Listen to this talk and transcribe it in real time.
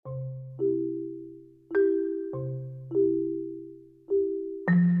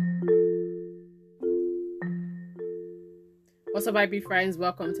What's up, IP friends?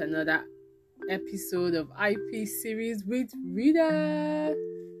 Welcome to another episode of IP series with Rita.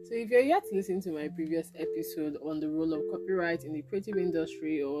 So, if you're yet to listen to my previous episode on the role of copyright in the creative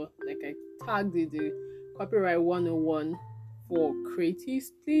industry, or like I tagged it, the Copyright 101 for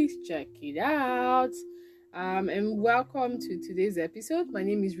creatives, please check it out. And welcome to today's episode. My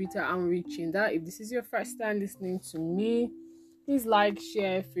name is Rita Amrichinda. If this is your first time listening to me, please like,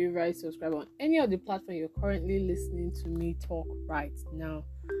 share, favorite, subscribe on any of the platforms you're currently listening to me talk right now.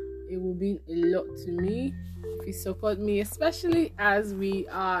 It will mean a lot to me if you support me, especially as we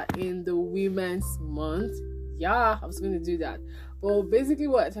are in the Women's Month. Yeah, I was going to do that. But basically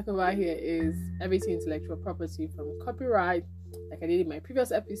what I talk about here is everything intellectual property, from copyright, like I did in my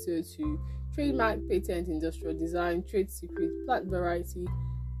previous episode, to trademark, patent, industrial design, trade secret, plant variety,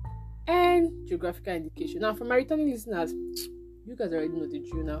 and geographical indication. Now, for my returning listeners, you guys already know the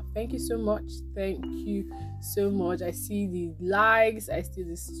drill now. Thank you so much. Thank you so much. I see the likes, I see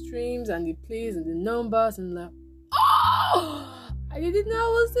the streams and the plays and the numbers, and like, oh, I didn't know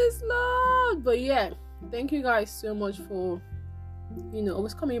it was this loud. But yeah, thank you guys so much for,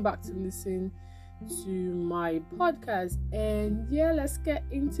 always coming back to listen to my podcast. And yeah, let's get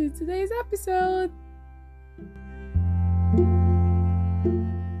into today's episode.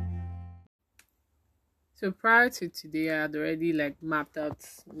 So prior to today, I had already mapped out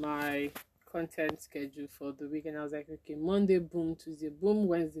my content schedule for the week, and I was like, okay, Monday, boom, Tuesday, boom,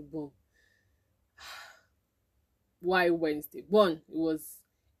 Wednesday, boom. Why Wednesday? One, it was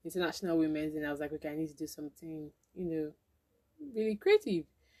International Women's, and I was like, okay, I need to do something, really creative.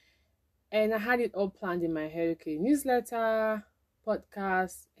 And I had it all planned in my head, okay, newsletter,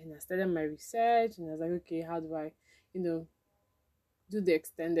 podcast, and I started my research, and I was like, okay, how do I, do the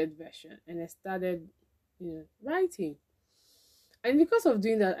extended version? And I started writing. And because of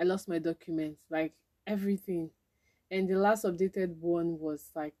doing that, I lost my documents, everything. And the last updated one was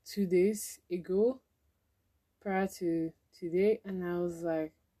 2 days ago, prior to today, and I was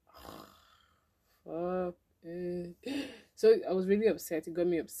like, fuck. So I was really upset. It got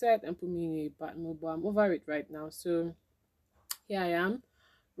me upset and put me in a bad mood, but I'm over it right now. So here I am,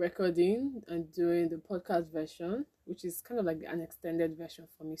 recording and doing the podcast version, which is kind of like an extended version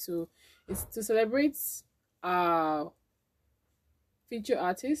for me. So it's to celebrate feature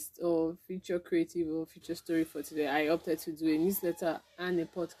artist or feature creative or feature story for today. I opted to do a newsletter and a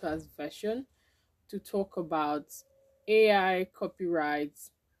podcast version to talk about AI, copyright,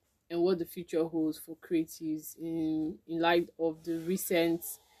 and what the future holds for creatives in light of the recent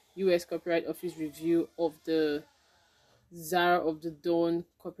US Copyright Office review of the Zara of the Dawn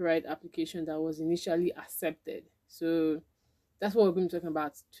copyright application that was initially accepted. So that's what we're going to be talking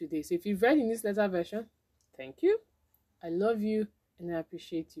about today. So if you've read the newsletter version, thank you. I love you and I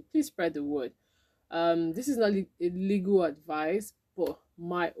appreciate you. Please spread the word. This is not a legal advice, but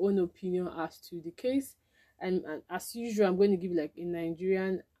my own opinion as to the case. And as usual, I'm going to give you a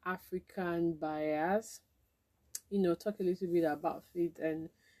Nigerian African bias. Talk a little bit about it and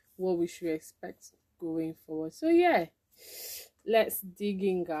what we should expect going forward. So yeah, let's dig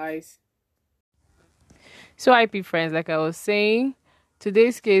in, guys. So IP friends, like I was saying,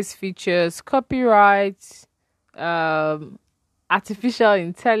 today's case features copyright, artificial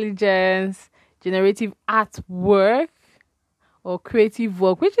intelligence, generative artwork, or creative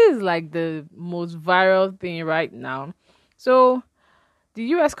work, which is the most viral thing right now. So the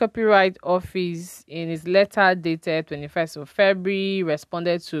US Copyright Office, in its letter dated 21st of February,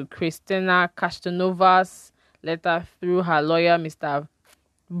 responded to Christina Kastanova's letter through her lawyer, Mr.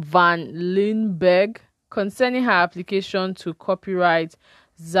 Van Lindberg, concerning her application to copyright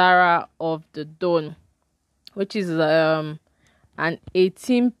Zara of the Dawn, which is an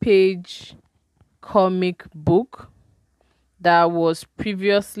 18-page comic book that was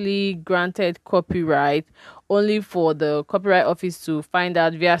previously granted copyright, only for the Copyright Office to find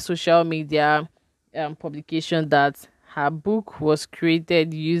out via social media publication that her book was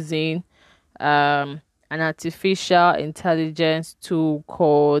created using an artificial intelligence tool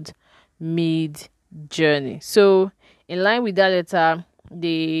called Midjourney. So in line with that letter,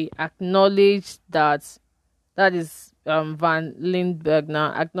 they acknowledged that is Van Lindberg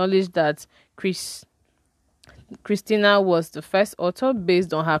now acknowledged that Christina was the first author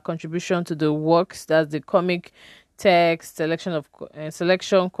based on her contribution to the works, that's the comic text, selection,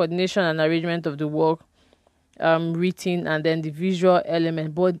 coordination, and arrangement of the work, written, and then the visual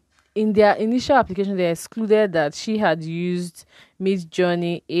element. But in their initial application, they excluded that she had used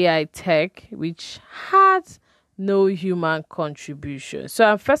Midjourney AI tech, which had no human contribution. So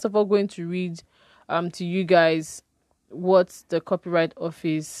I'm first of all going to read to you guys what the Copyright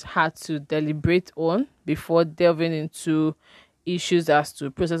Office had to deliberate on before delving into issues as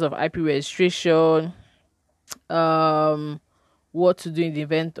to process of IP registration, um, what to do in the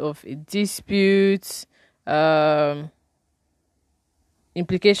event of a dispute, um,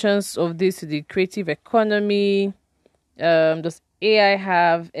 implications of this to the creative economy. Does AI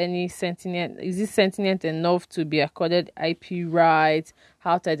have any sentient? Is it sentient enough to be accorded IP rights?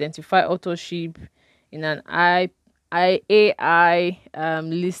 How to identify authorship in an AI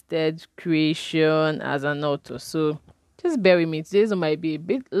listed creation as an author? So just bear with me. Today's one might be a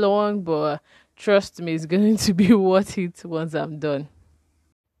bit long, but trust me, it's going to be worth it once I'm done.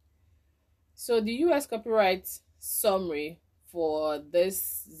 So the US copyright summary for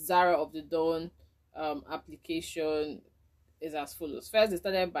this Zara of the Dawn application is as follows. First, they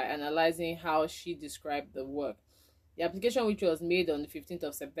started by analyzing how she described the work. The application, which was made on the 15th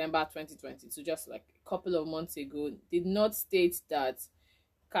of September 2022, just like a couple of months ago, did not state that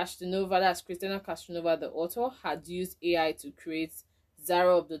Kashtanova, that's Christina Kashtanova, the author, had used AI to create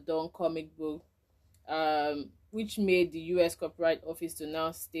Zara of the Dawn comic book, which made the US Copyright Office to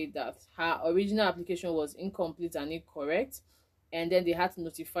now state that her original application was incomplete and incorrect, and then they had to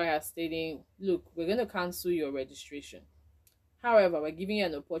notify her stating, look, we're going to cancel your registration. However, we're giving you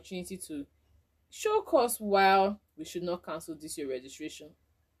an opportunity to show cause while we should not cancel this your registration,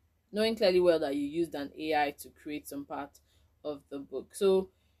 knowing clearly well that you used an AI to create some part of the book. So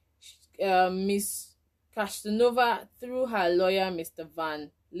Miss Kashtanova, through her lawyer, Mr.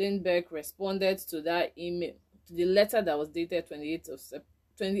 Van Lindbergh, responded to that email, to the letter that was dated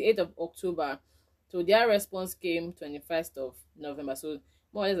 28th of October. So their response came 21st of November. So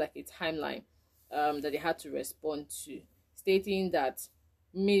more or less like a timeline that they had to respond to, stating that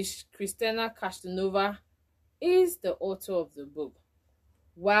Miss Christina Kashtanova is the author of the book,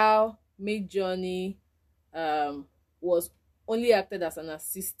 while Midjourney was only acted as an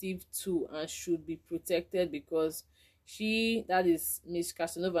assistive tool and should be protected because she, that is Miss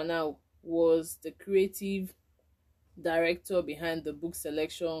Kashtanova now, was the creative director behind the book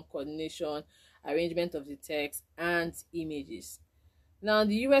selection, coordination, arrangement of the text, and images. Now,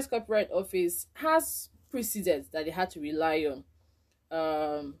 the US Copyright Office has precedents that they had to rely on.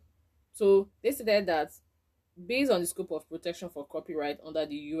 So they said that based on the scope of protection for copyright under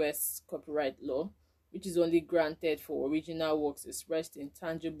the US copyright law, which is only granted for original works expressed in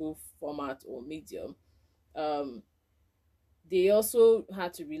tangible format or medium, they also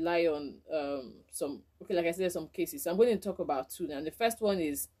had to rely on some, okay, like I said, some cases. So I'm going to talk about two now. The first one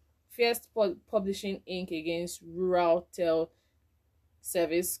is First Publishing Inc. against Rural Tel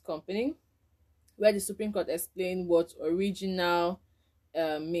Service Company, where the Supreme Court explained what original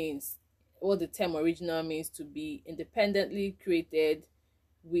means, what the term original means: to be independently created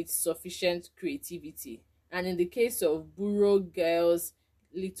with sufficient creativity. And in the case of Burrow Girls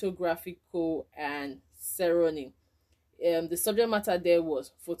Lithographic Co. and Cerrone, the subject matter there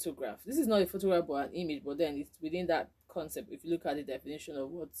was photograph. This is not a photograph but an image, but then it's within that concept if you look at the definition of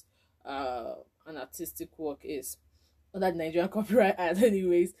what an artistic work is under the Nigerian Copyright Act.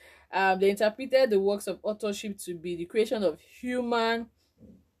 Anyways, they interpreted the works of authorship to be the creation of human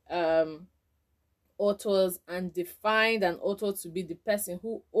authors and defined an author to be the person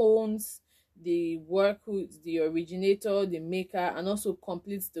who owns the work, who is the originator, the maker, and also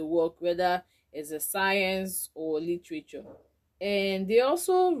completes the work, whether it's a science or literature. And they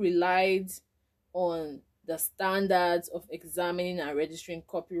also relied on the standards of examining and registering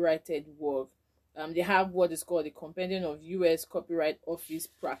copyrighted work. They have what is called the Compendium of US Copyright Office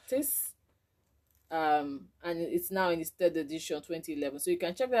Practice, and it's now in its third edition, 2011. So you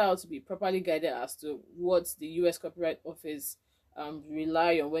can check that out to be properly guided as to what the US Copyright Office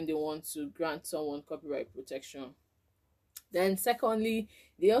rely on when they want to grant someone copyright protection. Then secondly,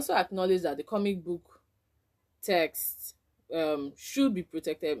 they also acknowledge that the comic book text should be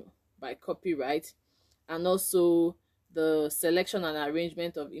protected by copyright, and also the selection and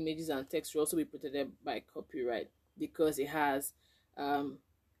arrangement of images and text should also be protected by copyright because it has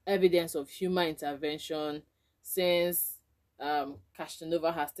evidence of human intervention, since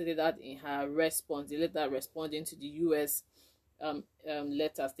Kashtanova has stated that in her response, the letter responding to the US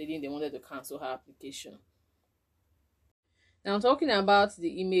letter stating they wanted to cancel her application. Now, talking about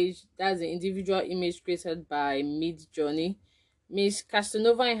the image, that's the individual image created by Midjourney. Ms.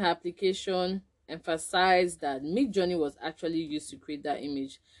 Kashtanova in her application emphasized that Midjourney was actually used to create that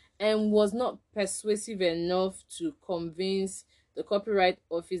image and was not persuasive enough to convince the Copyright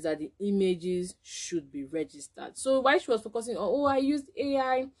Office that the images should be registered. So while she was focusing on, oh, I used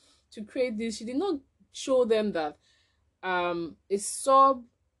AI to create this, she did not show them that a sub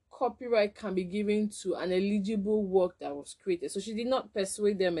copyright can be given to an eligible work that was created. So she did not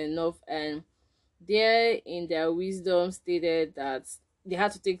persuade them enough, and There, in their wisdom, stated that they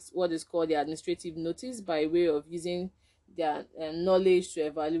had to take what is called the administrative notice by way of using their knowledge to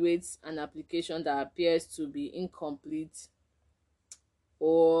evaluate an application that appears to be incomplete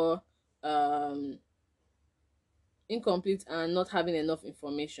or um, incomplete and not having enough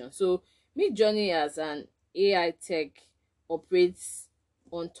information. So Midjourney as an AI tech operates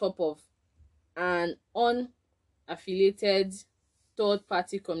on top of an unaffiliated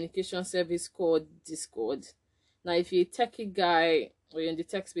third-party communication service called Discord. Now, if you're a techie guy or you're in the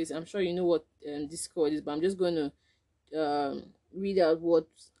tech space, I'm sure you know what Discord is, but I'm just going to read out what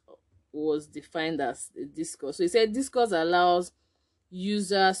was defined as the Discord. So it said Discord allows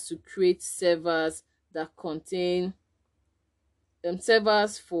users to create servers that contain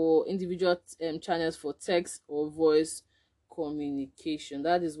servers for individual channels for text or voice communication.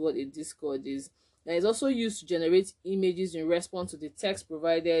 That is what a Discord is. And it's also used to generate images in response to the text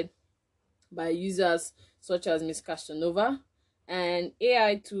provided by users such as Miss Casanova, and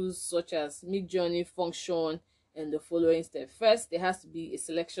AI tools such as Midjourney function in the following step. First, there has to be a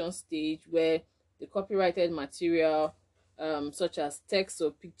selection stage where the copyrighted material such as text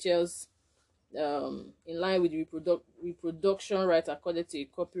or pictures in line with the reproduction right according to a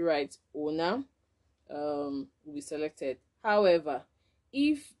copyright owner will be selected. However,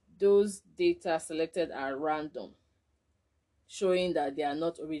 if those data selected are random, showing that they are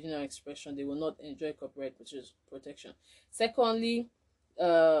not original expression, they will not enjoy copyright protection. Secondly,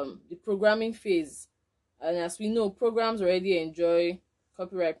 the programming phase, and as we know, programs already enjoy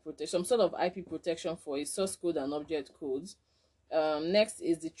copyright protection, some sort of IP protection for a source code and object codes. Next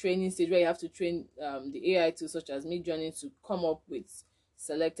is the training stage, where you have to train the AI tools such as Midjourney to come up with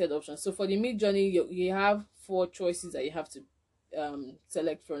selected options. So for the Midjourney, you have 4 choices that you have to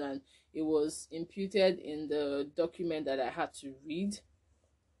select from, and it was imputed in the document that I had to read,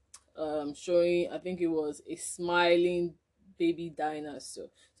 showing, I think it was a smiling baby dinosaur.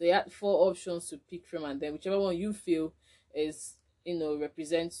 So you had 4 options to pick from, and then whichever one you feel is,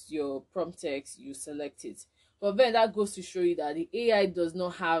 represents your prompt text, you select it. But then that goes to show you that the AI does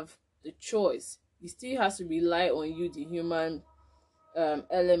not have the choice. It still has to rely on you, the human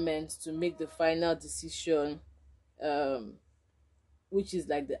element, to make the final decision, which is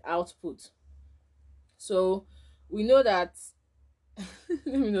like the output. So we know that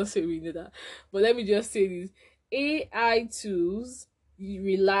let me not say we know that, but let me just say this: AI tools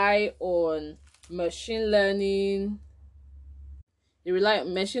rely on machine learning. They rely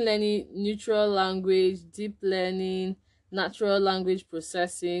on machine learning, natural language, deep learning, natural language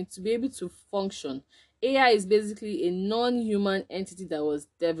processing to be able to function. AI is basically a non-human entity that was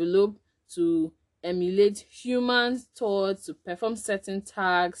developed to emulate human thoughts, to perform certain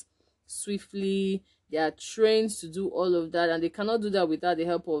tasks swiftly. They are trained to do all of that, and they cannot do that without the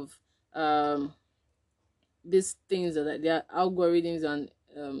help of these things, that their algorithms and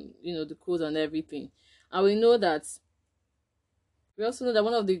the codes and everything. And we also know that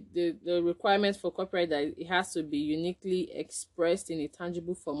one of the requirements for copyright, that it has to be uniquely expressed in a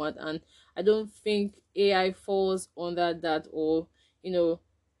tangible format, and I don't think AI falls under that, or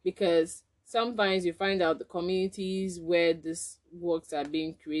because sometimes you find out the communities where these works are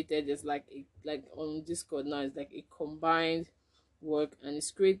being created is like on Discord now, it's like a combined work, and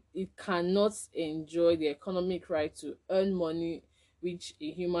it's great. It cannot enjoy the economic right to earn money which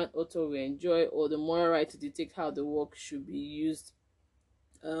a human author will enjoy, or the moral right to dictate how the work should be used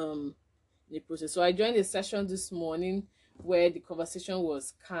in the process. So I joined a session this morning where the conversation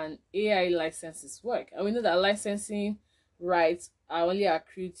was, can AI licenses work? And we know that licensing rights are only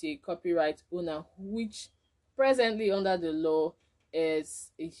accrued to a copyright owner, which presently under the law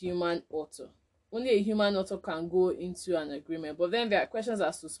is a human author. Only a human author can go into an agreement. But then there are questions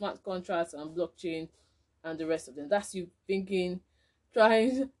as to smart contracts and blockchain and the rest of them. That's you thinking, not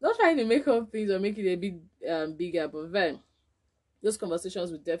trying to make up things or make it a bit bigger, but then those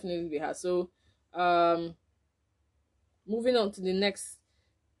conversations will definitely be had. So moving on to the next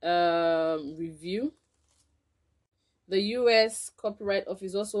review. The US Copyright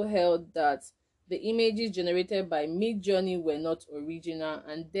Office also held that the images generated by Midjourney were not original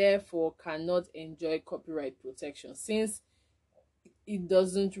and therefore cannot enjoy copyright protection, since it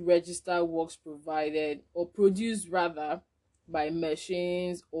doesn't register works provided or produced rather by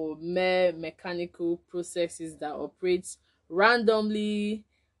machines or mere mechanical processes that operate randomly,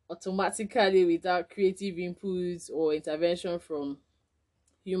 automatically, without creative inputs or intervention from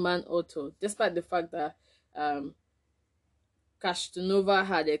human author, despite the fact that Casanova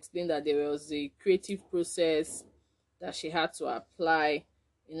had explained that there was a creative process that she had to apply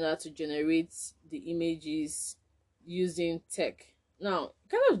in order to generate the images using tech. Now,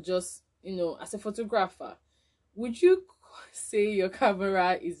 kind of just as a photographer, would you say your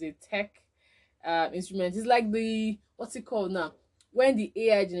camera is a tech instrument? It's like the, what's it called now, when the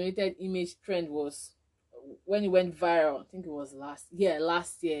AI generated image trend was, when it went viral. I think it was last year.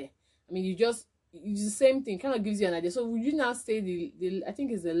 I mean, it's the same thing, kind of gives you an idea. So would you now say the I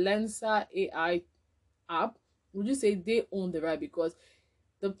think it's the Lensa AI app, would you say they own the right? Because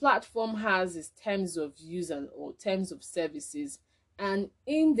the platform has its terms of use and or terms of services, and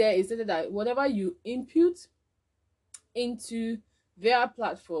in there it said that whatever you input into their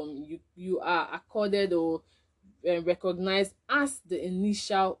platform, you are accorded or recognized as the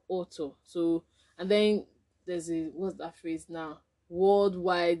initial author. So, and then there's a, what's that phrase now,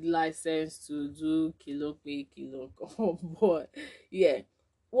 worldwide license to do kilo. Oh boy, yeah.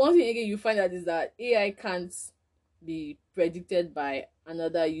 One thing again you find out is that AI can't be predicted by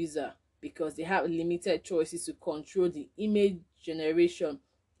another user, because they have limited choices to control the image generation,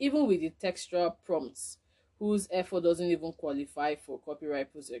 even with the textual prompts, whose effort doesn't even qualify for copyright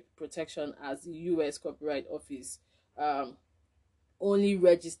protection, as the US Copyright Office um, only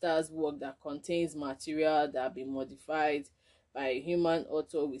registers work that contains material that have been modified by a human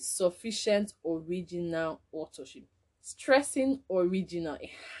author with sufficient original authorship. Stressing original, it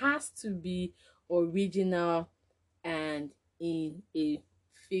has to be original and in a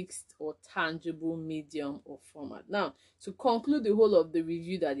fixed or tangible medium or format. Now, to conclude the whole of the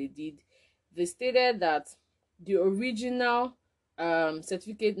review that they did, they stated that the original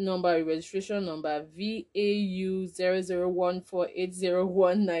certificate number, registration number VAU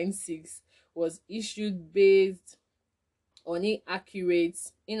 0014809196 was issued based on inaccurate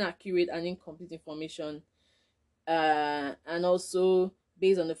and incomplete information, and also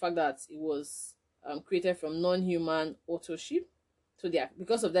based on the fact that it was created from non-human authorship. So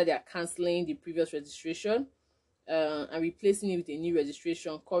because of that, they are canceling the previous registration and replacing it with a new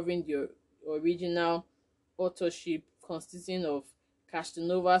registration covering the original authorship, consisting of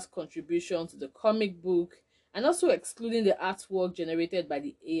Castanova's contribution to the comic book, and also excluding the artwork generated by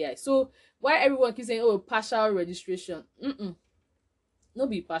the AI. So why everyone keeps saying, oh, partial registration, no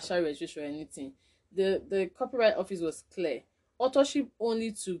be partial registration or anything. The Copyright Office was clear. Authorship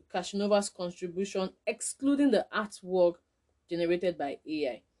only to Castanova's contribution, excluding the artwork generated by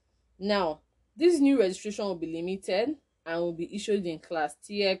AI. Now, this new registration will be limited and will be issued in class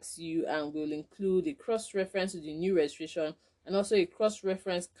TXU, and will include a cross-reference to the new registration, and also a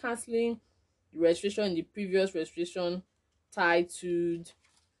cross-reference cancelling the registration in the previous registration titled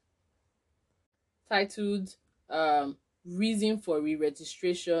reason for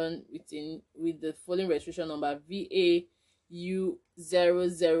re-registration with the following registration number VAU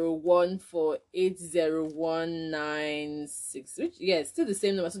 0014809196, which, yeah, still the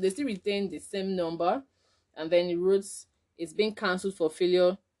same number. So they still retain the same number, and then it wrote it's been cancelled for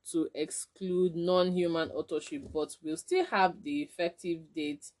failure to exclude non-human authorship, but we'll still have the effective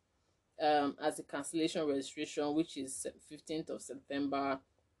date as a cancellation registration, which is 15th of September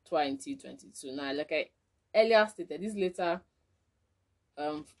 2022. Now, like I earlier stated, this letter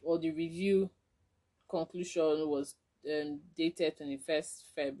or the review conclusion was dated 21st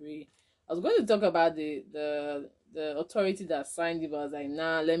February. I was going to talk about the authority that signed it, but I was like,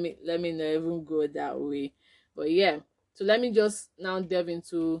 nah, let me not even go that way. But yeah, so let me just now delve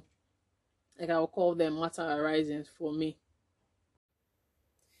into, like, I'll call them matter arising for me.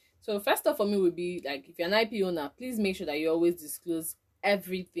 So first off for me would be, like, if you're an IP owner, please make sure that you always disclose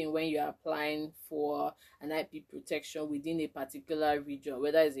everything when you're applying for an IP protection within a particular region,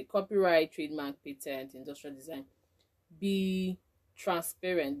 whether it's a copyright, trademark, patent, industrial design. Be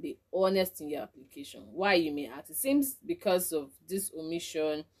transparent, be honest in your application. Why, you may ask? It seems because of this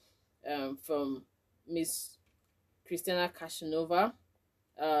omission from Miss Christina Cashanova,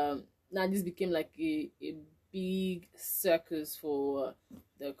 now this became like a big circus for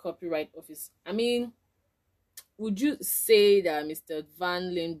the Copyright Office. I mean, would you say that Mr.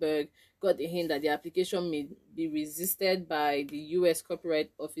 Van Lindbergh got the hint that the application may be resisted by the US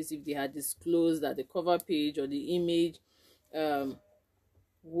Copyright Office if they had disclosed that the cover page or the image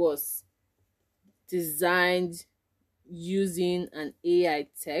was designed using an AI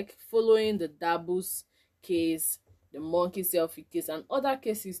tech, following the Dabus case, the monkey selfie case, and other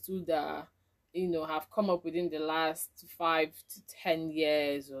cases too that have come up within the last 5 to 10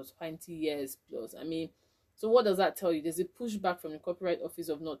 years or 20 years plus? I mean, so what does that tell you? There's a pushback from the Copyright Office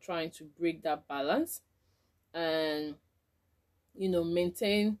of not trying to break that balance and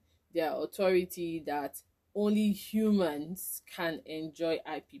maintain their authority that only humans can enjoy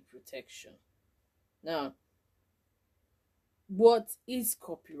IP protection. Now, what is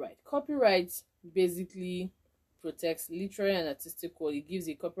copyright? Copyright basically protects literary and artistic work. It gives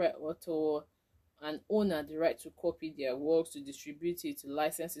a copyright author and owner the right to copy their works, to distribute it, to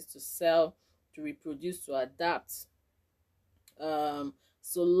license it, to sell, to reproduce, to adapt,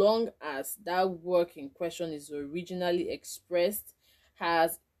 so long as that work in question is originally expressed,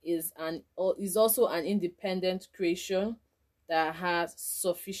 has is also an independent creation that has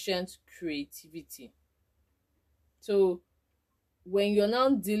sufficient creativity. So when you're now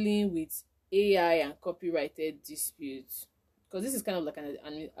dealing with AI and copyrighted disputes, because this is kind of like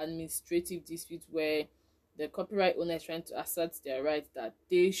an administrative dispute where the copyright owner is trying to assert their right that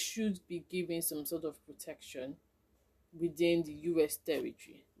they should be given some sort of protection within the US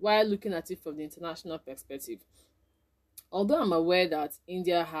territory, while looking at it from the international perspective. Although I'm aware that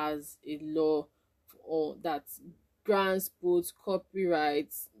India has a law that grants both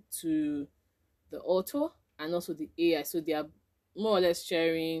copyrights to the author and also the AI, so they are more or less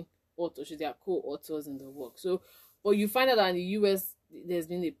sharing authorship, they are co-authors in the work. So, but you find out that in the US there's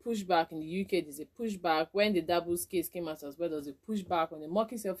been a pushback, in the UK there's a pushback. When the Dabbles case came out as well, there was a pushback. When the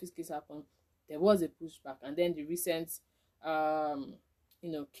Monkey Selfies case happened, there was a pushback. And then the recent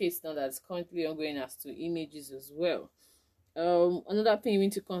case now that's currently ongoing as to images as well. Another thing we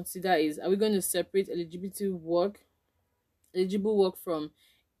need to consider is, are we going to separate eligible work from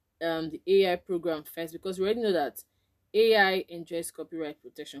the AI program first? Because we already know that AI enjoys copyright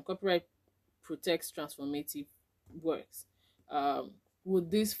protection. Copyright protects transformative works.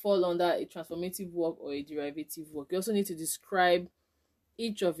 Would this fall under a transformative work or a derivative work? You also need to describe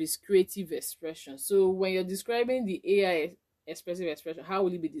each of its creative expressions. So when you're describing the AI expressive expression, how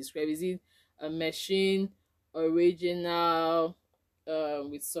will it be described? Is it a machine, original,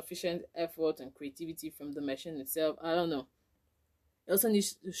 with sufficient effort and creativity from the machine itself? I don't know. You also need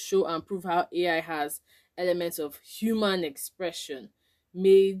to show and prove how AI has elements of human expression.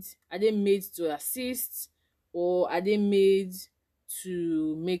 Are they made to assist, or are they made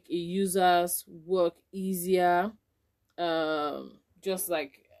to make a user's work easier? Just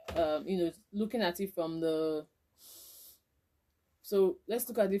like looking at it from the So let's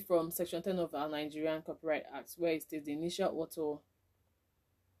look at it from Section 10 of our Nigerian Copyright Act, where it states the initial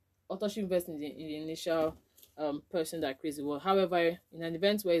authorship invests in the initial person that creates the work. However, in an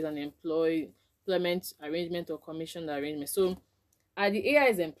event where it's an employment arrangement or commission arrangement, so are the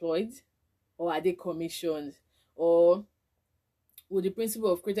AIs employed or are they commissioned? Or would the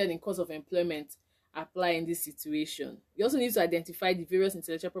principle of created in course of employment apply in this situation? You also need to identify the various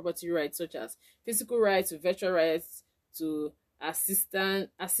intellectual property rights, such as physical rights to virtual rights to assisted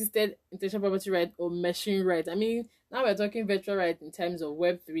intellectual property right or machine right. I mean, now we're talking virtual right in terms of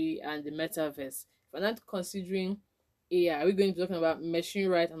Web3 and the metaverse. If we're not considering AI, are we going to be talking about machine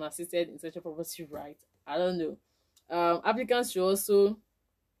right and assisted intellectual property right? I don't know. Applicants should also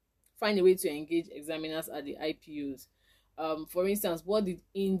find a way to engage examiners at the IPOs. For instance, what did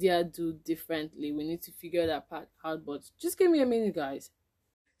India do differently? We need to figure that part out, but just give me a minute, guys.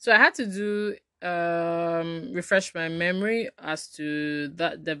 So I had to do refresh my memory as to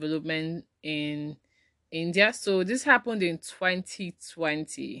that development in India. So this happened in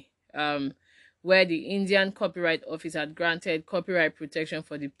 2020, where the Indian Copyright Office had granted copyright protection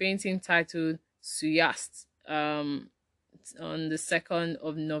for the painting titled Suyast on the 2nd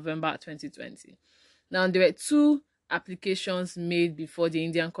of November 2020. Now, there were two applications made before the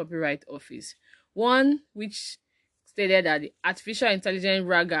Indian Copyright Office. One which stated that the artificial intelligence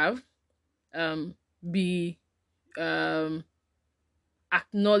Raghav be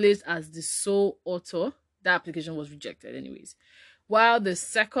acknowledged as the sole author. That application was rejected anyways. While the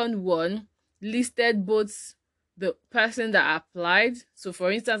second one listed both the person that applied. So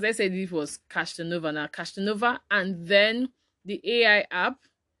for instance, let's say this was Castanova. Now Castanova and then the AI app,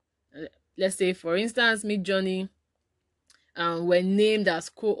 let's say for instance Midjourney, were named as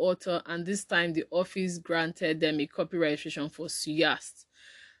co-author, and this time the office granted them a copyright registration for Suyast.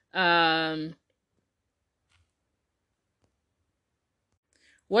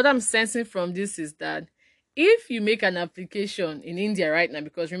 What I'm sensing from this is that if you make an application in India right now,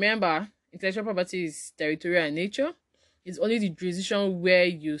 because remember, intellectual property is territorial in nature, it's only the jurisdiction where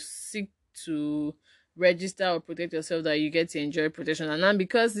you seek to register or protect yourself that you get to enjoy protection. And now,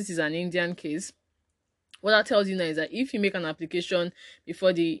 because this is an Indian case, what that tells you now is that if you make an application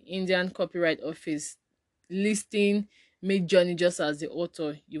before the Indian Copyright Office listing Midjourney just as the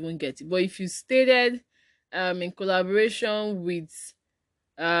author, you won't get it. But if you stated in collaboration with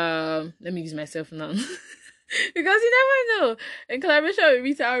let me use myself now because you never know, in collaboration with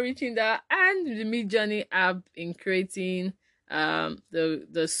Rita Richinda and the Midjourney app in creating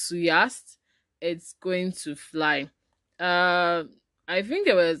the Suyast, it's going to fly. I I think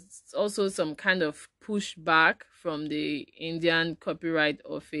there was also some kind of pushback from the Indian Copyright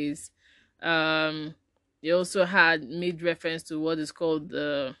Office. Um, they also had made reference to what is called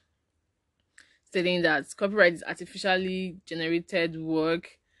the stating that copyright is artificially generated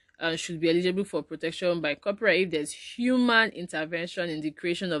work and should be eligible for protection by copyright if there's human intervention in the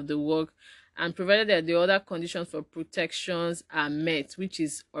creation of the work and provided that the other conditions for protections are met, which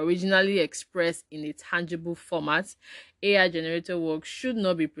is originally expressed in a tangible format. AI generated work should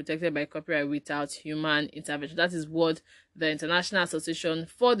not be protected by copyright without human intervention. That is what the International Association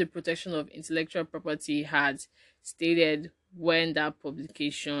for the Protection of Intellectual Property had stated when that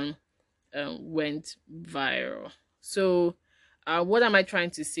publication went viral. So, what am I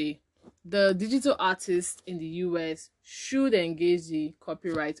trying to say? The digital artists in the US should engage the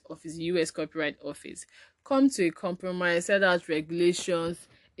Copyright Office, the US Copyright Office, come to a compromise, set out regulations,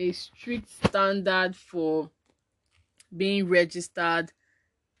 a strict standard for being registered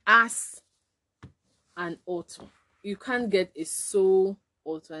as an author. You can't get a sole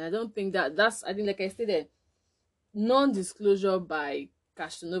author, and I don't think that's. I think, like I stated, non-disclosure by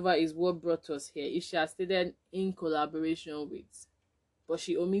Castanova is what brought us here. If she had stated in collaboration with, but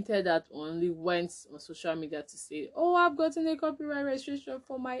she omitted that, only went on social media to say, oh, I've gotten a copyright registration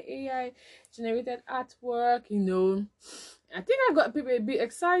for my AI generated artwork. I think I got people a bit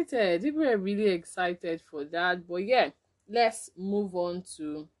excited. People are really excited for that. But yeah, let's move on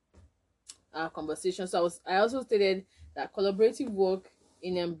to our conversation. So I also stated that collaborative work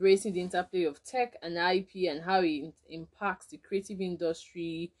in embracing the interplay of tech and IP and how it impacts the creative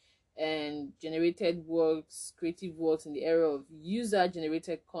industry and creative works in the era of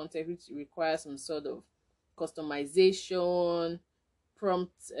user-generated content, which requires some sort of customization,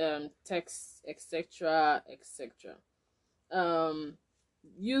 prompt, text, etc., etc.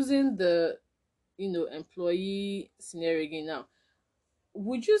 Using the employee scenario again now,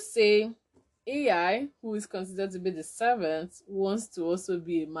 would you say AI, who is considered to be the servant, wants to also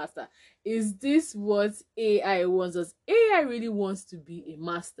be a master? Is this what AI wants? Does AI really wants to be a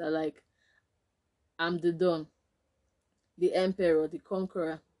master? Like, I'm the Don, the Emperor, the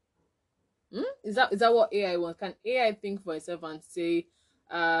Conqueror. Is that what AI wants? Can AI think for itself and say,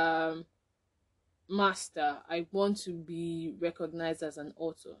 master, I want to be recognized as an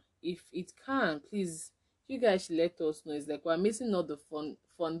author? If it can, please, you guys should let us know. It's like we're missing all the fun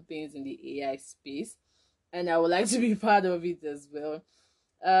things in the AI space, and I would like to be part of it as well.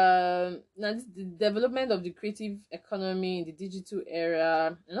 Now the development of the creative economy in the digital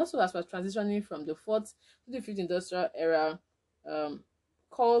era, and also as we're transitioning from the fourth to the fifth industrial era,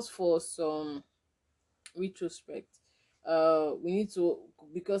 calls for some retrospect. We need to,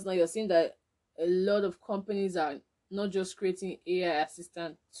 because now you're seeing that a lot of companies are not just creating AI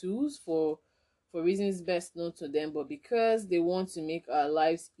assistant tools for reasons best known to them, but because they want to make our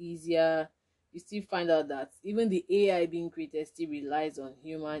lives easier. You still find out that even the AI being created still relies on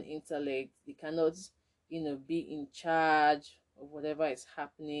human intellect. They cannot, be in charge of whatever is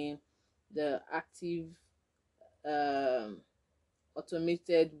happening. The active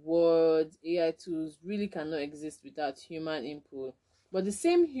automated words, AI tools really cannot exist without human input. But the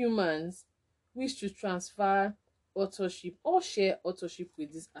same humans wish to transfer authorship or share authorship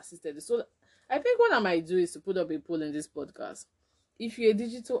with this assisted. So I think what I might do is to put up a poll in this podcast. If you're a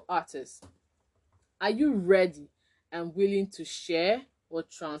digital artist, are you ready and willing to share or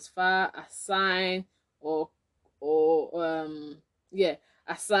transfer, assign, or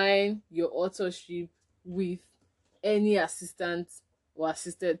assign your authorship with any assistant or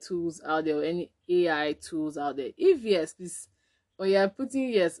assisted tools out there, or any AI tools out there? If yes, please, or you're putting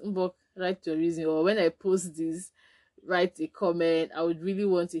yes, write your reason, or when I post this, write a comment. I would really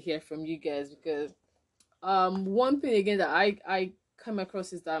want to hear from you guys, because one thing again that I come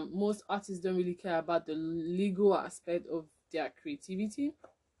across is that most artists don't really care about the legal aspect of their creativity.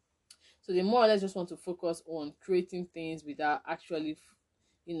 So they more or less just want to focus on creating things without actually,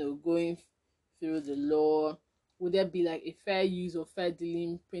 going through the law. Would there be like a fair use or fair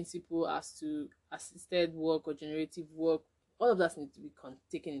dealing principle as to assisted work or generative work? All of that needs to be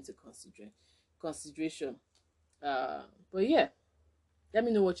taken into consideration. But yeah, let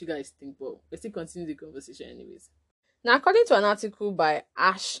me know what you guys think. But let's still continue the conversation anyways. Now, according to an article by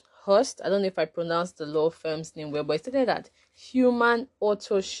Ash Hurst, I don't know if I pronounced the law firm's name well, but it stated that human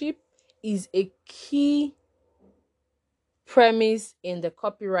authorship is a key premise in the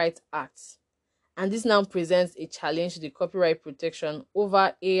Copyright Act. And this now presents a challenge to the copyright protection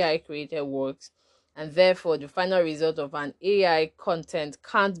over AI created works, and therefore the final result of an AI content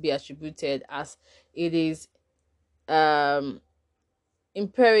can't be attributed, as it is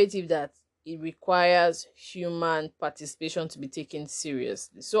imperative that it requires human participation to be taken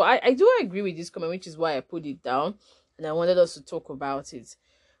seriously. So I do agree with this comment, which is why I put it down and I wanted us to talk about it.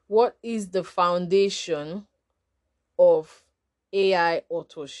 What is the foundation of AI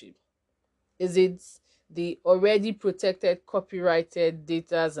authorship? Is it the already protected copyrighted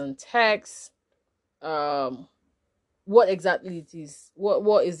data and texts? What exactly it is?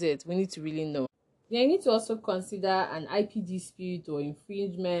 What is it? We need to really know. Then you need to also consider an IP dispute or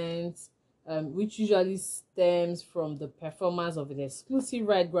infringement, which usually stems from the performance of an exclusive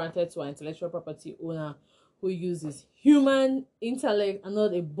right granted to an intellectual property owner who uses human intellect and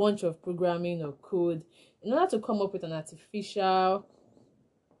not a bunch of programming or code in order to come up with an artificial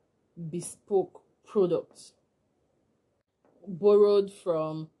bespoke product borrowed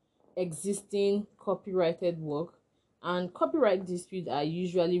from existing copyrighted work. And copyright disputes are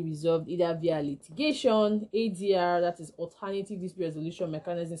usually resolved either via litigation, ADR, that is alternative dispute resolution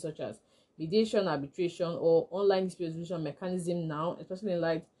mechanisms such as mediation, arbitration, or online dispute resolution mechanism now, especially in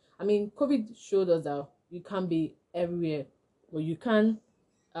light. I mean, COVID showed us that you can't be everywhere, but you can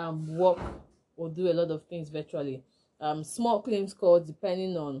work or do a lot of things virtually. Small claims court,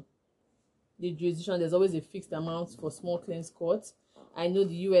 depending on the jurisdiction, there's always a fixed amount for small claims court. I know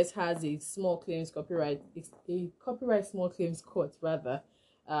the US has a small claims copyright, a copyright small claims court rather.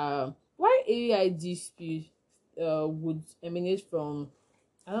 Why AI dispute would emanate from,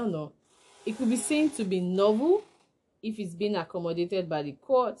 I don't know, it could be seen to be novel if it's being accommodated by the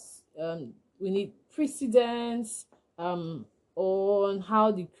courts. We need precedents on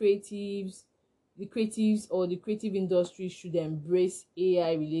how the creatives or the creative industry should embrace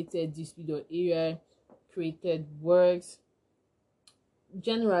AI related dispute or AI created works.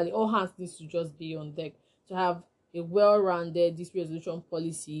 Generally, all hands needs to just be on deck to have a well-rounded dispute resolution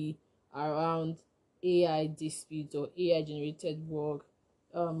policy around AI dispute or AI generated work.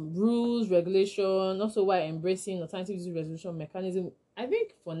 Rules, regulation, also while embracing alternative dispute resolution mechanism. I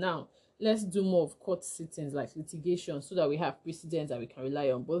think for now, let's do more of court sittings like litigation so that we have precedents that we can rely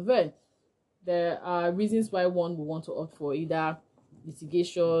on. But then there are reasons why one will want to opt for either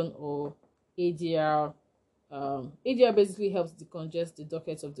litigation or ADR. ADR basically helps decongest the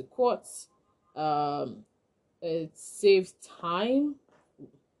dockets of the courts. It saves time.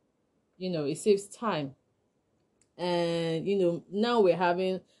 It saves time. And now we're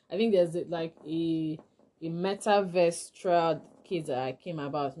having, I think there's like a metaverse trial case that I came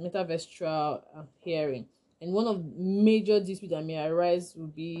about, metaverse trial hearing. And one of major disputes that may arise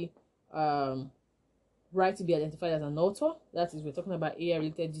would be right to be identified as an author. That is, we're talking about AI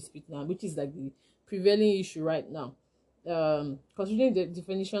related dispute now, which is like the prevailing issue right now. Considering the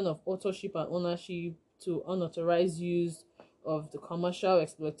definition of authorship and ownership to unauthorized use of the commercial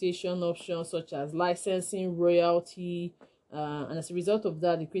exploitation options such as licensing, royalty, and as a result of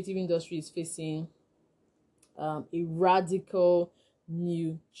that, the creative industry is facing a radical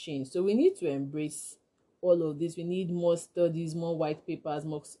new change. So we need to embrace all of this. We need more studies, more white papers,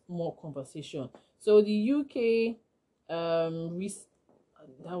 more conversation. So the UK,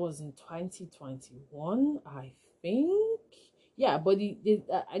 that was in 2021, I think. Yeah, but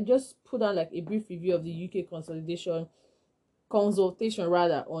I just put on like a brief review of the UK consultation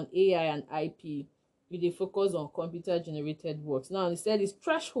rather on AI and IP with a focus on computer generated works. Now, instead, this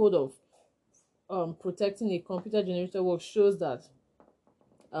threshold of protecting a computer generated work shows that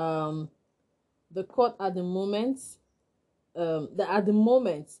the court at the moment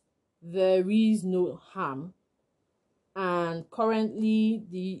there is no harm, and currently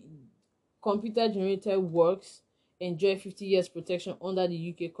the computer generated works enjoy 50 years protection under the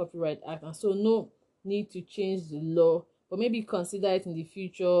UK Copyright Act, and so no need to change the law, but maybe consider it in the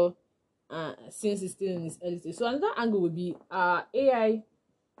future since it's still in its early stage. So another angle would be AI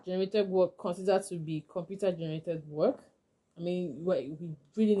generated work considered to be computer generated work. I mean, we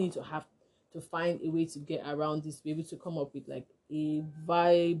really need to have to find a way to get around this, be able to come up with like a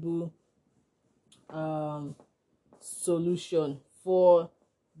viable solution for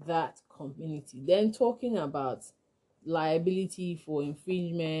that community. Then talking about liability for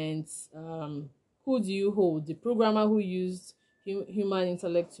infringements, who do you hold? The programmer who used human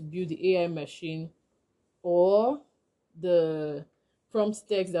intellect to build the AI machine, or the prompt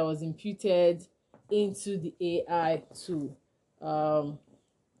text that was imputed into the AI tool?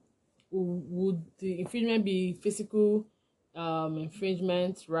 Would the infringement be physical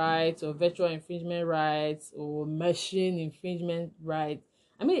infringement rights, or virtual infringement rights, or machine infringement rights?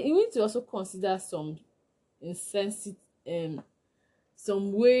 I mean, you need to also consider some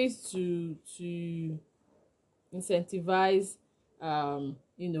some ways to incentivize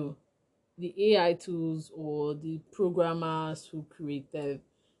the AI tools or the programmers who created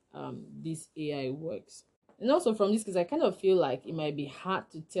this AI works. And also from this case, I kind of feel like it might be hard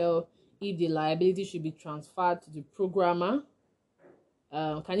to tell if the liability should be transferred to the programmer.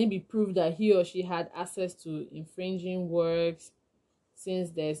 Can it be proved that he or she had access to infringing works, since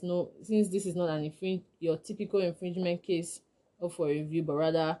this is not your typical infringement case up for review, but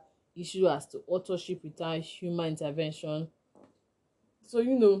rather issue as to authorship without human intervention. So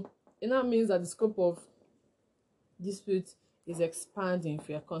and that means that the scope of dispute is expanding if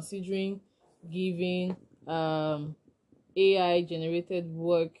you are considering giving AI generated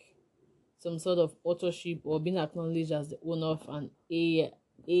work some sort of authorship, or being acknowledged as the owner of an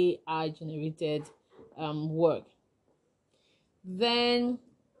AI generated work. Then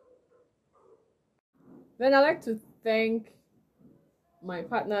I'd like to thank my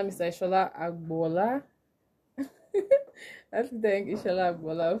partner, Mr. Ishola Agbola. I'd like to thank Ishola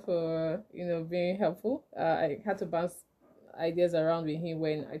Agbola for being helpful. I had to bounce ideas around with him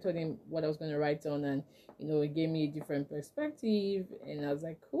when I told him what I was going to write on, and he gave me a different perspective, and I was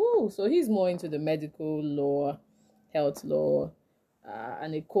like, cool. So he's more into the medical law, health law,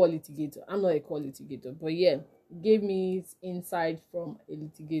 and a core litigator. I'm not a core litigator, but yeah, gave me insight from a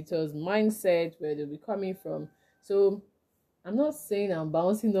litigator's mindset, where they'll be coming from. So I'm not saying I'm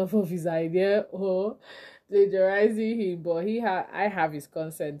bouncing off of his idea or plagiarizing him, but I have his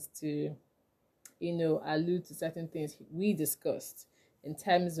consent to allude to certain things we discussed in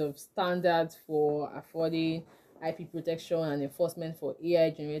terms of standards for affording IP protection and enforcement for AI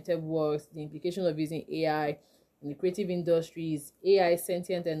generated works, the implication of using AI in the creative industry. Is AI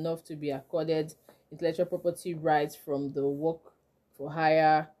sentient enough to be accorded intellectual property rights from the work for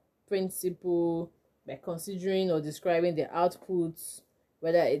hire principle by considering or describing the outputs,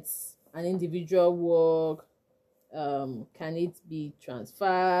 whether it's an individual work? Can it be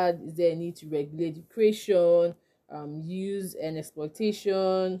transferred? Is there a need to regulate the creation, use and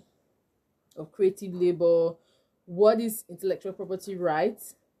exploitation of creative labor? What is intellectual property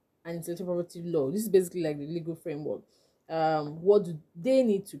rights and intellectual property law? This is basically like the legal framework. What do they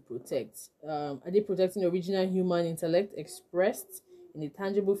need to protect? Are they protecting original human intellect expressed in a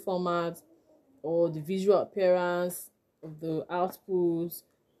tangible format, or the visual appearance of the outputs?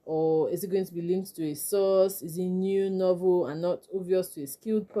 Or is it going to be linked to a source? Is it new, novel, and not obvious to a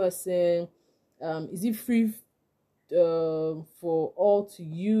skilled person? Is it free for all to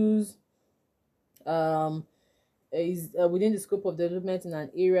use? Is within the scope of development in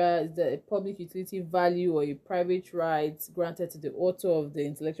an area? Is there a public utility value or a private right granted to the author of the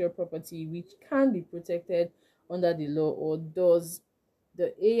intellectual property which can be protected under the law? Or does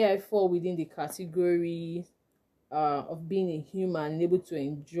the AI fall within the category of being a human and able to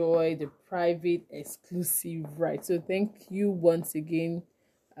enjoy the private exclusive right? So thank you once again,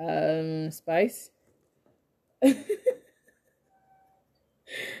 Spice.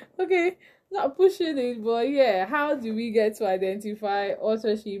 Okay, not pushing it, but yeah, how do we get to identify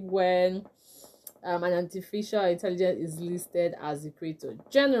authorship when an artificial intelligence is listed as the creator?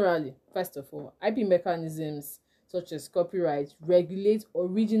 Generally, first of all, IP mechanisms such as copyright regulate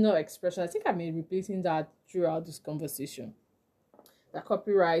original expression. I think I've been repeating that throughout this conversation. That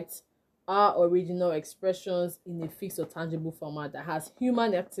copyrights are original expressions in a fixed or tangible format that has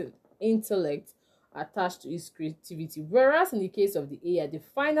human intellect attached to its creativity. Whereas in the case of the AI, the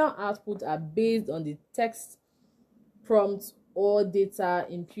final output are based on the text prompts or data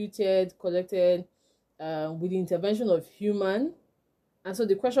imputed, collected with the intervention of human. And so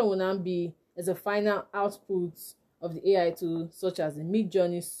the question will now be, is the final output of the AI tool, such as the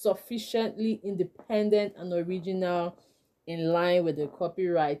Midjourney, sufficiently independent and original in line with the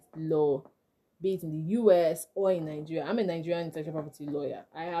copyright law, be it in the US or in Nigeria? I'm a Nigerian intellectual property lawyer.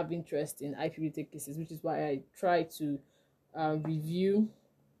 I have interest in IP related cases, which is why I try to review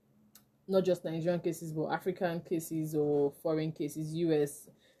not just Nigerian cases, but African cases or foreign cases, US,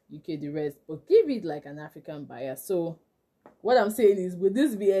 UK, the rest, but give it like an African bias. So what I'm saying is, will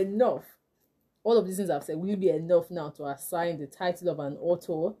this be enough? All of these things I've said, will it be enough now to assign the title of an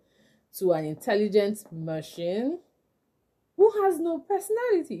author to an intelligent machine who has no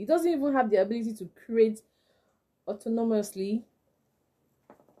personality? It doesn't even have the ability to create autonomously,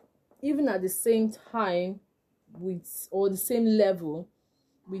 even at the same time with, or the same level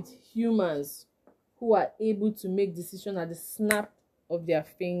with humans who are able to make decisions at the snap of their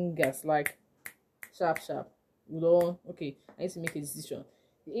fingers, like sharp. Okay, I need to make a decision.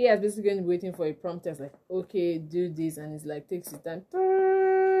 The AI is basically going to be waiting for a prompt text like, okay, do this, and it's like takes its time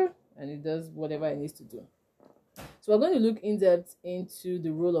and it does whatever it needs to do. So we're going to look in depth into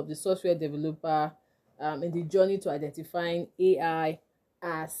the role of the software developer in the journey to identifying AI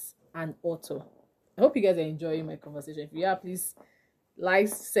as an author. I hope you guys are enjoying my conversation. If you are, please Like,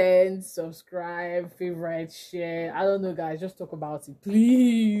 send, subscribe, favorite, share. I don't know, guys. Just talk about it,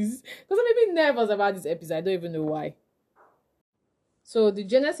 please. Because I'm a bit nervous about this episode. I don't even know why. So the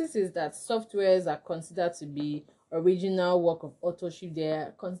genesis is that softwares are considered to be original work of authorship. They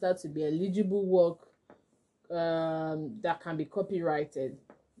are considered to be eligible work that can be copyrighted,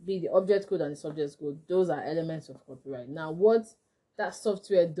 be the object code and the subject code. Those are elements of copyright. Now, what that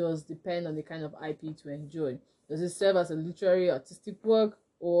software does depend on the kind of IP to enjoy. Does it serve as a literary artistic work,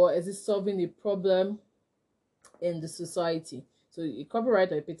 or is it solving a problem in the society? So a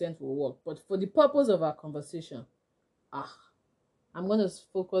copyright or a patent will work. But for the purpose of our conversation, I'm going to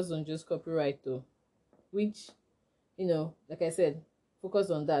focus on just copyright though, which, like I said, focus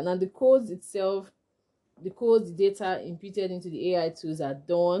on that. Now the codes itself, the data imputed into the AI tools are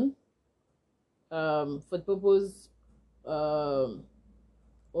done for the purpose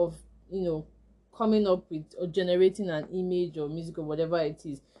of, coming up with or generating an image or music or whatever it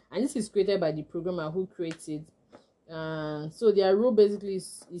is. And this is created by the programmer who creates it. So their role basically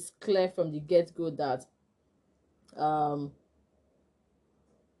is clear from the get-go that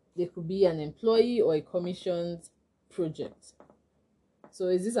they could be an employee or a commissioned project. So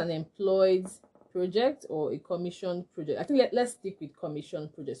is this an employed project or a commissioned project? I think let's stick with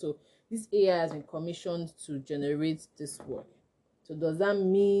commissioned project. So this AI has been commissioned to generate this work. So does that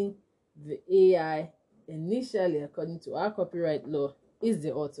mean the AI initially, according to our copyright law, is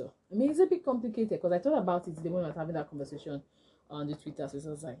the author? I mean, it's a bit complicated because I thought about it today when I was having that conversation on the Twitter. So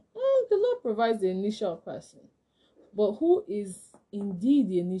I was like, the law provides the initial person. But who is indeed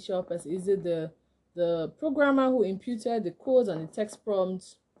the initial person? Is it the programmer who imputed the codes and the text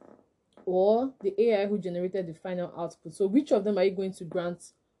prompts, or the AI who generated the final output? So which of them are you going to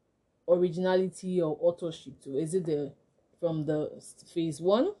grant originality or authorship to? Is it from the phase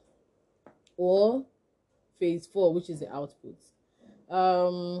 1 or phase 4, which is the output?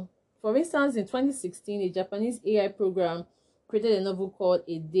 For instance, in 2016, a Japanese AI program created a novel called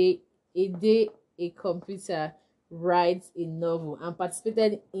A Day a Computer Writes a Novel, and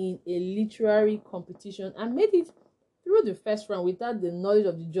participated in a literary competition and made it through the first round without the knowledge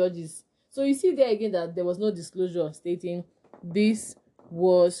of the judges. So you see there again that there was no disclosure stating this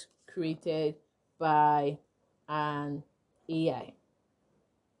was created by an AI.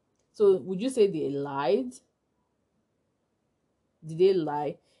 So would you say they lied? Did they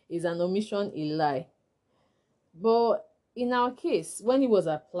lie? Is an omission a lie? But in our case, when it was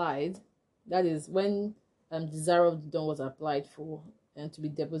applied, that is when Desire of the Dawn was applied for and to be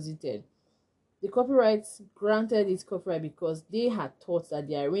deposited, the copyright granted its copyright because they had thought that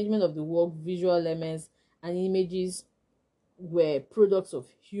the arrangement of the work, visual elements, and images were products of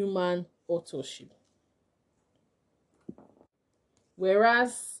human authorship.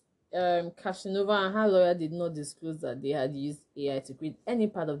 Whereas Cashinova and her lawyer did not disclose that they had used AI to create any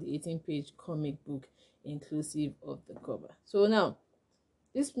part of the 18-page comic book inclusive of the cover. So now,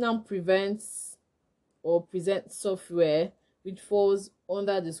 this now prevents or presents software which falls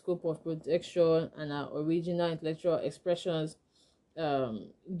under the scope of protection, and our original intellectual expressions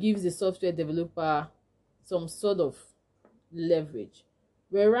gives the software developer some sort of leverage.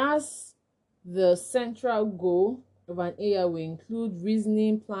 Whereas the central goal of an AI will include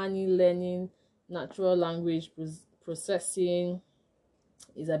reasoning, planning, learning, natural language processing,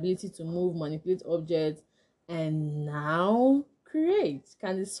 its ability to move, manipulate objects, and now create.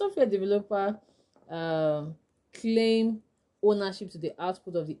 Can the software developer claim ownership to the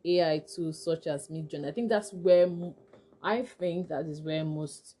output of the AI tools such as Midjourney? I think that's where that is where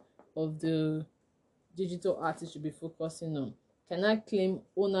most of the digital artists should be focusing on. Can I claim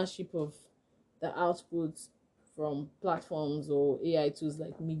ownership of the output from platforms or AI tools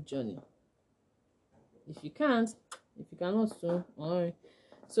like Midjourney? If you cannot, so alright.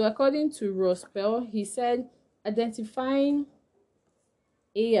 So according to Ross Pell, he said identifying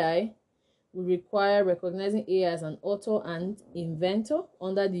AI will require recognizing AI as an author and inventor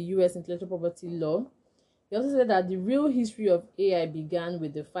under the US intellectual property law. He also said that the real history of AI began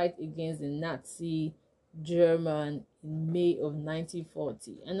with the fight against the Nazi German in May of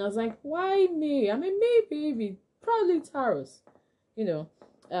 1940. And I was like, why May? I mean, May, baby, probably Taurus,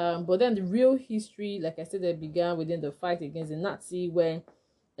 But then the real history, like I said, began within the fight against the Nazi when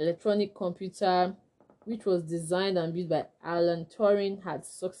electronic computer, which was designed and built by Alan Turing, had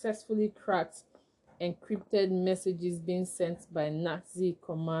successfully cracked encrypted messages being sent by Nazi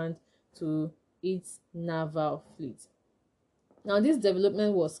command to its naval fleet. Now, this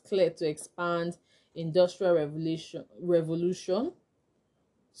development was clear to expand industrial revolution.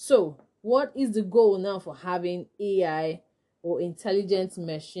 So, what is the goal now for having AI or intelligent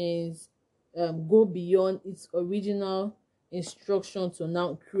machines go beyond its original instruction to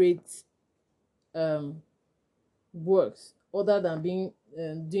now create works other than being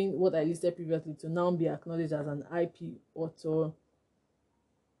doing what I listed previously, to now be acknowledged as an IP author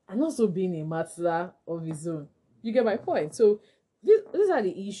and also being a master of his own. You get my point? So these are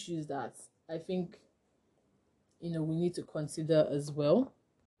the issues that I think we need to consider as well.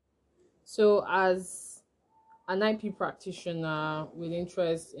 So as an IP practitioner with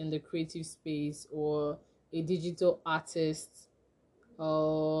interest in the creative space, or a digital artist,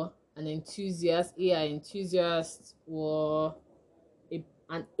 or an enthusiast, AI enthusiast, or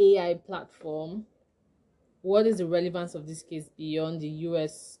an AI platform, what is the relevance of this case beyond the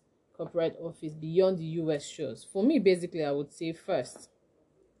US Copyright Office, beyond the US shows? For me, basically, I would say first,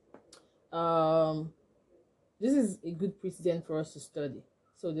 this is a good precedent for us to study.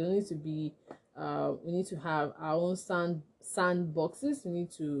 So there needs to be, we need to have our own sandboxes. We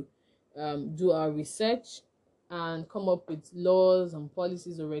need to do our research and come up with laws and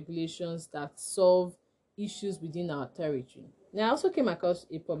policies or regulations that solve issues within our territory. Now, I also came across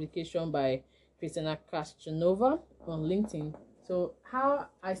a publication by Christina Kashchanova on LinkedIn. So how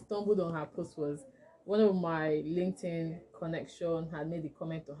I stumbled on her post was, one of my LinkedIn connection had made a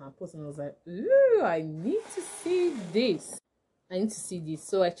comment on her post, and I was like, ooh, I need to see this.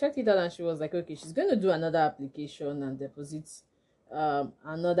 So I checked it out, and she was like, okay, she's going to do another application and deposit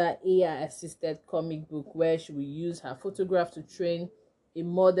another AI assisted comic book where she will use her photograph to train a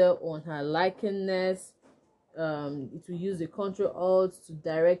model on her likeness. It will use the Control Alt to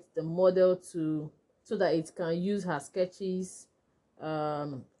direct the model so that it can use her sketches,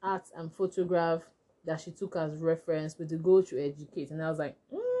 art and photograph that she took as reference, with the goal to educate. And I was like,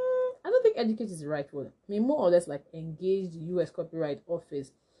 I don't think educate is the right word. I mean, more or less like engage the US Copyright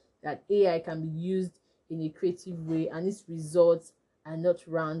Office, that AI can be used in a creative way and its results are not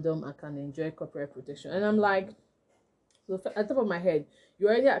random and can enjoy copyright protection. And I'm like, so at the top of my head, you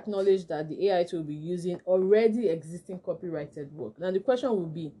already acknowledge that the AI tool will be using already existing copyrighted work. Now the question will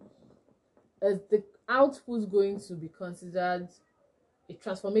be, is the output going to be considered a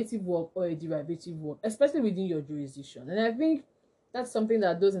transformative work or a derivative work, especially within your jurisdiction? And I think that's something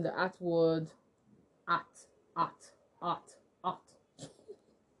that those in the art world, art.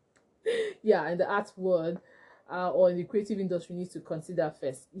 Yeah, in the art world or in the creative industry needs to consider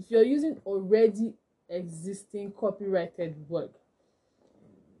first. If you're using already existing copyrighted work,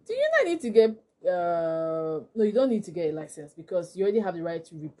 do you not need to get no, you don't need to get a license, because you already have the right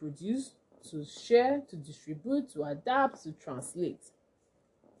to reproduce, to share, to distribute, to adapt, to translate.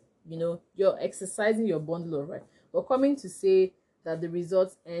 You're exercising your bundle of rights. But coming to say that the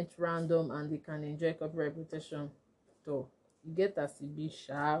results aren't random and they can enjoy copyright protection, so you get as to be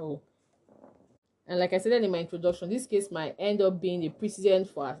shy. And like I said in my introduction, this case might end up being a precedent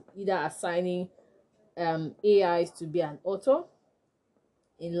for either assigning AIs to be an author,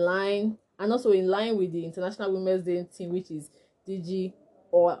 in line with the International Women's Day theme, which is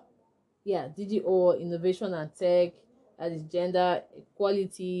DigiOR Innovation and Tech, that is gender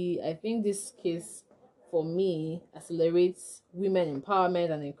equality. I think this case, for me, accelerates women empowerment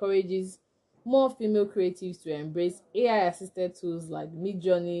and encourages more female creatives to embrace AI assisted tools like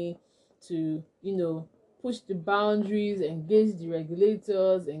Midjourney to push the boundaries, engage the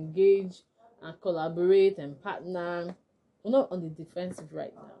regulators, engage and collaborate and partner. We're not on the defensive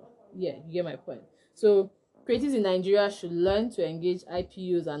right now. Yeah, you get my point. So creatives in Nigeria should learn to engage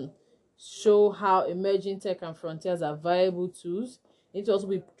IPUs and show how emerging tech and frontiers are viable tools. They need to also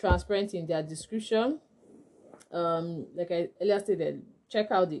be transparent in their description. Like I earlier stated,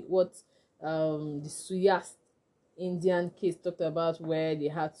 check out what the Suyas Indian case talked about, where they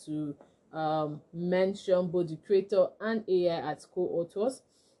had to mention both the creator and AI as co-authors.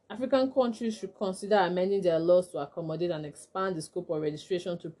 African countries should consider amending their laws to accommodate and expand the scope of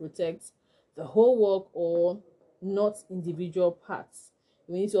registration to protect the whole work or not individual parts.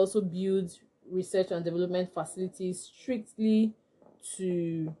 We need to also build research and development facilities strictly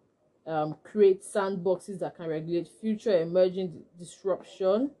to create sandboxes that can regulate future emerging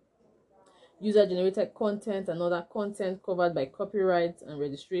disruption, user-generated content and other content covered by copyright and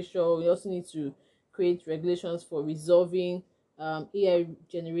registration. We also need to create regulations for resolving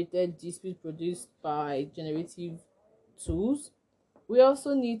AI-generated disputes produced by generative tools. We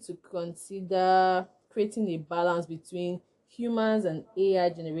also need to consider creating a balance between humans and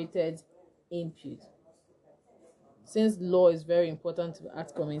AI-generated input, since law is very important to the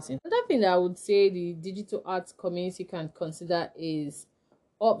art community. Another thing that I would say the digital arts community can consider is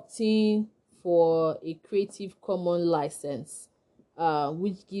opting for a Creative Commons license,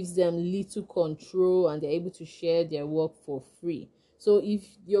 which gives them little control and they're able to share their work for free. So if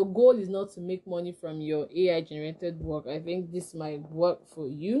your goal is not to make money from your AI generated work, I think this might work for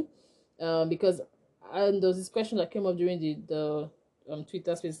you. Because there was this question that came up during the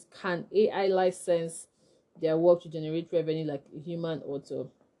Twitter space: can AI license their work to generate revenue like a human author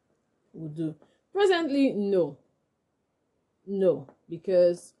would do? Presently, no,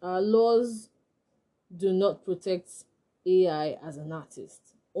 because our laws do not protect AI as an artist.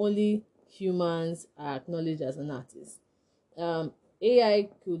 Only humans are acknowledged as an artist. AI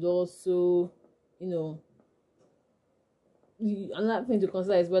could also, another thing to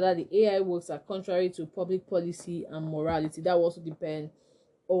consider is whether the AI works are contrary to public policy and morality. That will also depend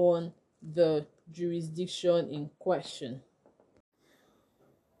on the jurisdiction in question.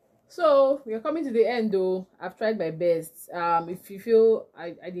 So we are coming to the end though. I've tried my best. If you feel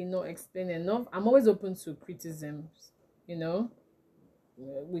I did not explain enough, I'm always open to criticisms,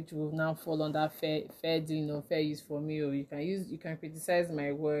 which will now fall under fair dealing or fair use for me, or you can criticize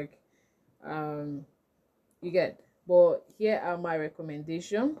my work. You get, but here are my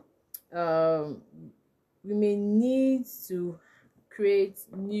recommendation. We may need to create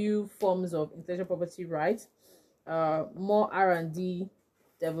new forms of intellectual property rights, more R&D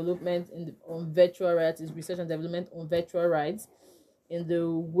development on virtual rights, research and development on virtual rights in the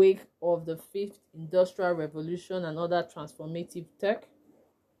wake of the 5th industrial revolution and other transformative tech.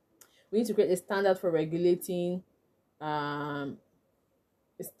 We need to create a standard for regulating and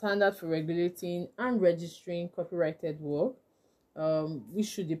registering copyrighted work. We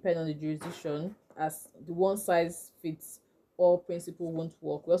should depend on the jurisdiction, as the one size fits all principle won't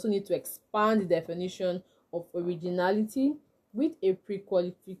work. We also need to expand the definition of originality with a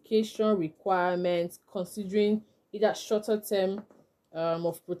pre-qualification requirement, considering either shorter term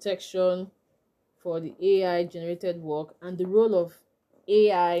of protection for the AI generated work and the role of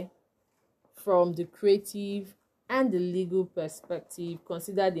AI from the creative and the legal perspective.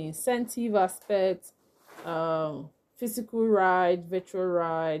 Consider the incentive aspect, physical rights, virtual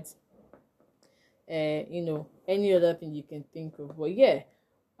rights, any other thing you can think of. But yeah,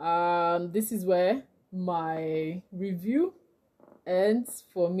 this is where my review ends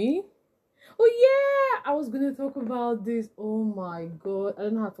for me. Oh yeah, I was gonna talk about this. Oh my god, I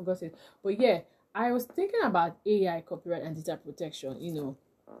don't know how I forgot it. But yeah, I was thinking about AI copyright and data protection.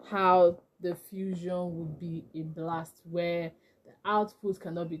 How the fusion would be a blast, where the output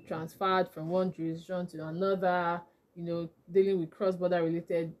cannot be transferred from one jurisdiction to another, dealing with cross-border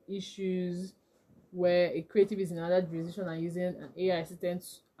related issues, where a creative is in another jurisdiction and using an AI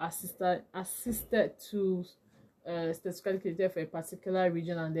assisted tools specifically created for a particular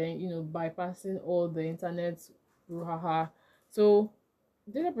region, and then bypassing all the internet brouhaha. So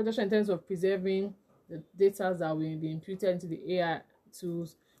data protection in terms of preserving the data that will be imputed into the AI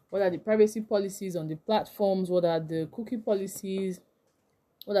tools. What are the privacy policies on the platforms? What are the cookie policies?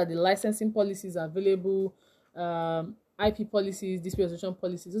 What are the licensing policies available? IP policies, dispute resolution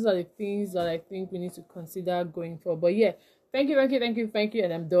policies. Those are the things that I think we need to consider going forward. But yeah, thank you,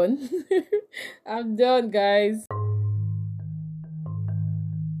 and I'm done. I'm done, guys.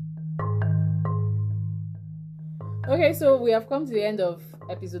 Okay, so we have come to the end of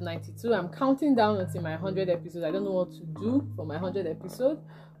episode 92. I'm counting down until my 100 episodes. I don't know what to do for my 100 episode,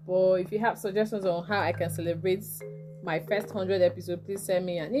 but if you have suggestions on how I can celebrate my first 100 episode, please send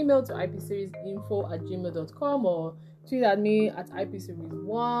me an email to ipseriesinfo@gmail.com or tweet at me at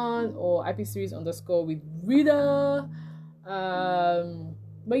ipseries1 or ipseries_with-reader.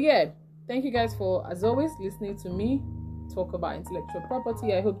 But yeah, thank you guys for, as always, listening to me talk about intellectual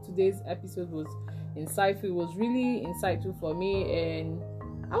property. I hope today's episode was insightful. It was really insightful for me, and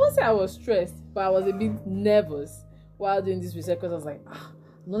I won't say I was stressed, but I was a bit nervous while doing this research, because I was like,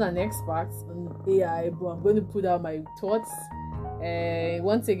 I'm not an expert on AI, but I'm going to put out my thoughts. And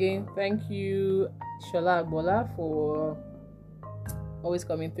once again, thank you, Shola Agbola, for always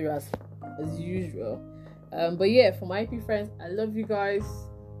coming through as usual. But yeah, for my IP friends, I love you guys,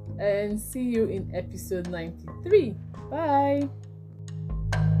 and see you in episode 93. Bye.